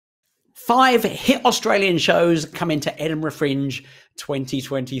5 hit Australian shows come into Edinburgh Fringe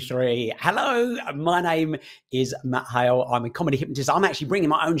 2023. Hello, my name is Matt Hale. I'm a comedy hypnotist. I'm actually bringing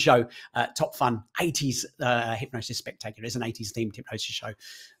my own show, Top Fun 80s Hypnosis Spectacular. It's an 80s themed hypnosis show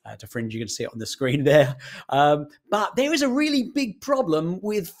to Fringe. You can see it on the screen there. But there is a really big problem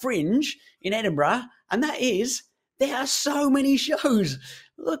with Fringe in Edinburgh, and that is there are so many shows.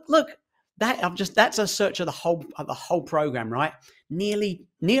 Look. That's a search of the whole program, right? Nearly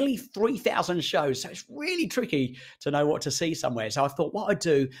 3,000 shows. So it's really tricky to know what to see somewhere. So I thought what I'd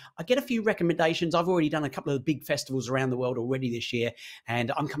do, I get a few recommendations. I've already done a couple of the big festivals around the world already this year,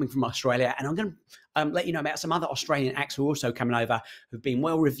 and I'm coming from Australia, and I'm going to let you know about some other Australian acts who are also coming over, who've been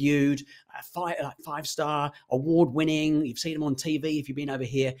well reviewed, five-star, award-winning. You've seen them on TV if you've been over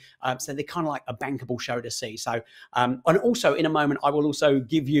here. So they're kind of like a bankable show to see. So, and also in a moment, I will also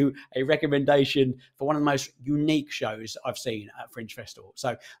give you a recommendation for one of the most unique shows I've seen at Fringe Festival.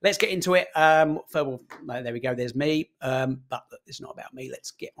 So let's get into it. There we go. There's me. But it's not about me.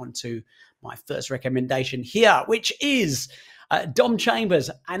 Let's get on to my first recommendation here, which is Dom Chambers,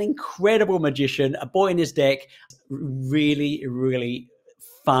 an incredible magician, a boy in his deck. Really, really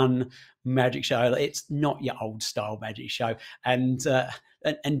fun magic show. It's not your old style magic show. And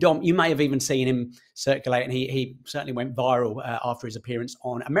Dom, you may have even seen him circulate, and he certainly went viral after his appearance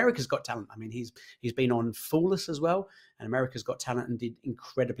on America's Got Talent. I mean, he's been on Fool Us as well, and America's Got Talent, and did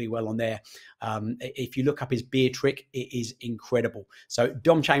incredibly well on there. If you look up his beer trick, it is incredible. So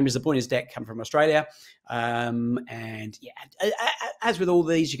Dom Chambers, the boy in his deck, come from Australia. And yeah, as with all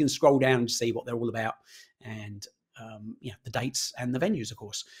these, you can scroll down and see what they're all about, and the dates and the venues, of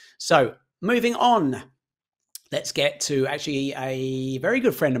course. So moving on. Let's get to actually a very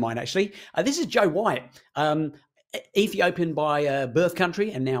good friend of mine, actually. This is Joe White, Ethiopian by birth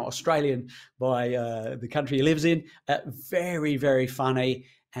country and now Australian by the country he lives in. Very, very funny.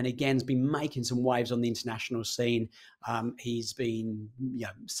 And again, has been making some waves on the international scene. He's been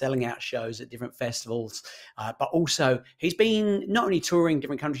selling out shows at different festivals, but also he's been not only touring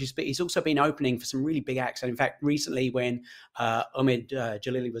different countries, but he's also been opening for some really big acts. And in fact, recently when Omid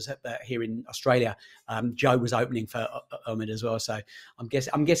Jalili was here in Australia, Joe was opening for Omid as well. So I'm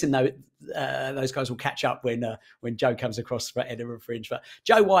guessing those guys will catch up when Joe comes across for Edinburgh Fringe. But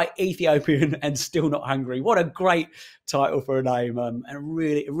Joe White, Ethiopian and still not hungry. What a great title for a name, and a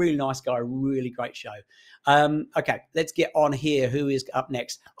really nice guy, really great show. Okay, let's get on here. Who is up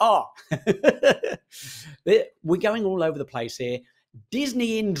next? We're going all over the place here.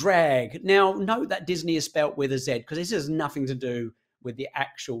 Disney in Drag. Now, note that Disney is spelt with a Z, because this has nothing to do with the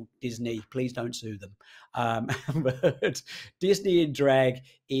actual Disney. Please don't sue them. But Disney in Drag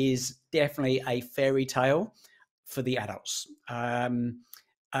is definitely a fairy tale for the adults.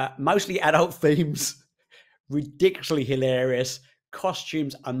 Mostly adult themes, ridiculously hilarious,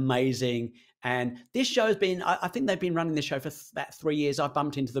 costumes amazing. And this show has been, I think they've been running this show for about 3 years. I've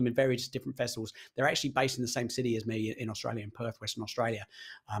bumped into them in various different festivals. They're actually based in the same city as me in Australia, in Perth, Western Australia.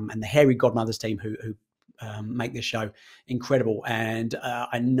 And the Hairy Godmothers team who make this show incredible. And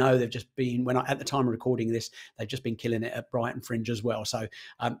I know they've just been, at the time of recording this, they've just been killing it at Brighton Fringe as well. So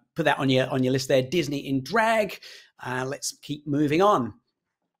put that on your list there. Disney in Drag. Let's keep moving on.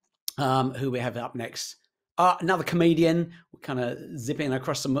 Who we have up next? Another comedian. We're kind of zipping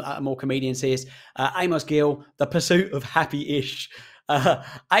across some more comedians here. Amos Gill, The Pursuit of Happy-ish.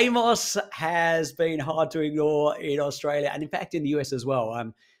 Amos has been hard to ignore in Australia, and in fact in the US as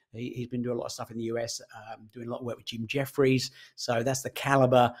well. He's been doing a lot of stuff in the US, doing a lot of work with Jim Jeffries. So that's the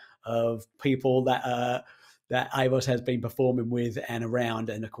caliber of people that Amos has been performing with and around,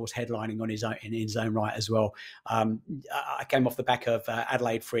 and of course headlining on in his own right as well. I came off the back of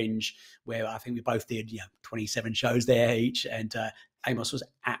Adelaide Fringe, where I think we both did 27 shows there each, and Amos was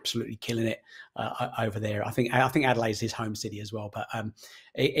absolutely killing it over there. I think Adelaide's his home city as well, but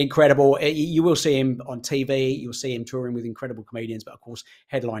incredible. You will see him on TV. You'll see him touring with incredible comedians, but of course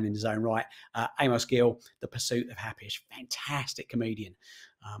headlining in his own right. Amos Gill, The Pursuit of Happy-ish, fantastic comedian.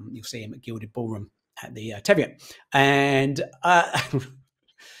 You'll see him at Gilded Ballroom at the Teviot. And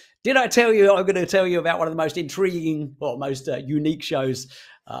did I tell you I'm going to tell you about one of the most intriguing, most unique shows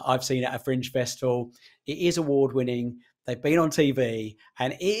I've seen at a Fringe Festival? It is award-winning. They've been on TV,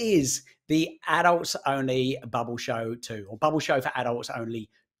 and it is the Adults Only Bubble Show 2, or Bubble Show for Adults Only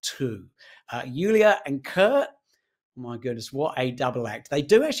 2. Yulia and Kurt, oh my goodness, what a double act. They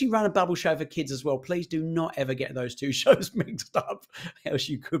do actually run a bubble show for kids as well. Please do not ever get those two shows mixed up, else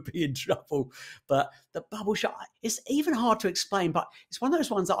you could be in trouble. But the bubble show, it's even hard to explain, but it's one of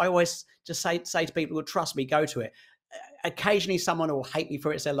those ones that I always just say to people who trust me, go to it. Occasionally someone will hate me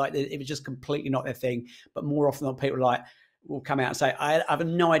for it, say like if it's just completely not their thing, but more often than not, people are like, will come out and say, I have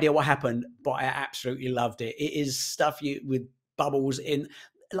no idea what happened, but I absolutely loved it. It is stuff with bubbles in,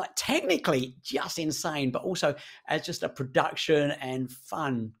 like technically just insane, but also as just a production and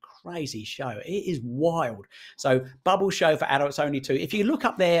fun, crazy show. It is wild. So Bubble Show for adults only too. If you look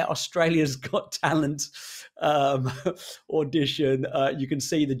up there, Australia's Got Talent audition, you can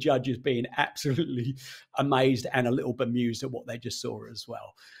see the judges being absolutely amazed and a little bemused at what they just saw as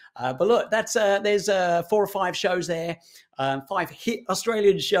well. But look, that's there's 4 or 5 shows there, 5 hit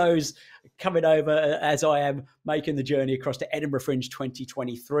Australian shows coming over as I am making the journey across to Edinburgh Fringe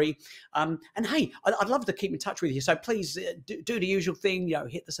 2023. And hey, I'd love to keep in touch with you. So please do the usual thing,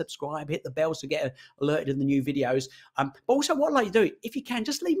 hit the subscribe, hit the bell to get alerted in the new videos. But also what I'd like to do, if you can,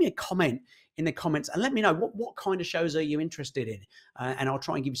 just leave me a comment in the comments and let me know what kind of shows are you interested in. And I'll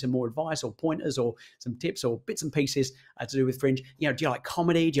try and give you some more advice or pointers or some tips or bits and pieces to do with Fringe. Do you like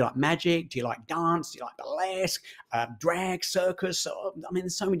comedy? Do you like magic? Do you like dance? Do you like burlesque, drag, circus? I mean,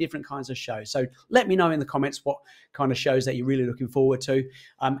 there's so many different kinds of shows. So let me know in the comments what kind of shows that you're really looking forward to.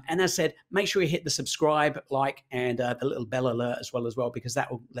 And as I said, make sure you hit the subscribe, like, and the little bell alert as well, because that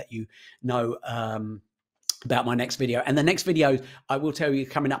will let you know about my next video. And the next video I will tell you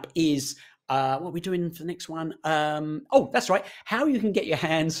coming up is what are we doing for the next one? Oh, that's right. How you can get your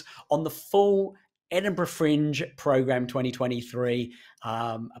hands on the full Edinburgh Fringe program 2023,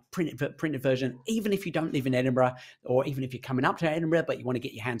 a printed version, even if you don't live in Edinburgh, or even if you're coming up to Edinburgh, but you want to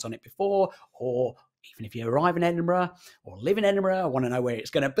get your hands on it before, or even if you arrive in Edinburgh or live in Edinburgh, I want to know where it's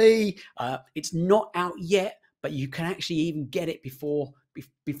going to be. It's not out yet, but you can actually even get it before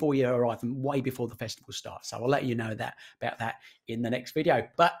you arrive and way before the festival starts. So I'll let you know about that in the next video.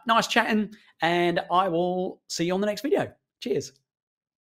 But nice chatting, and I will see you on the next video. Cheers.